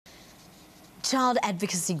Child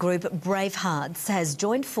advocacy group Bravehearts has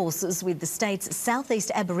joined forces with the state's Southeast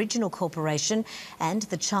Aboriginal Corporation and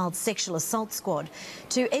the Child Sexual Assault Squad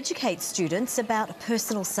to educate students about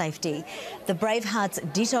personal safety. The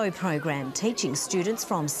Bravehearts Ditto program teaching students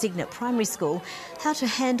from Cygnet Primary School how to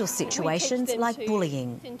handle situations like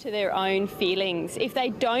bullying. Listen to their own feelings. If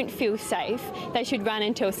they don't feel safe, they should run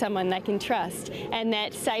and tell someone they can trust, and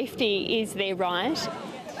that safety is their right.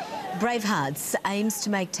 Bravehearts aims to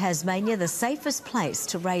make Tasmania the safest place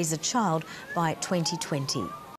to raise a child by 2020.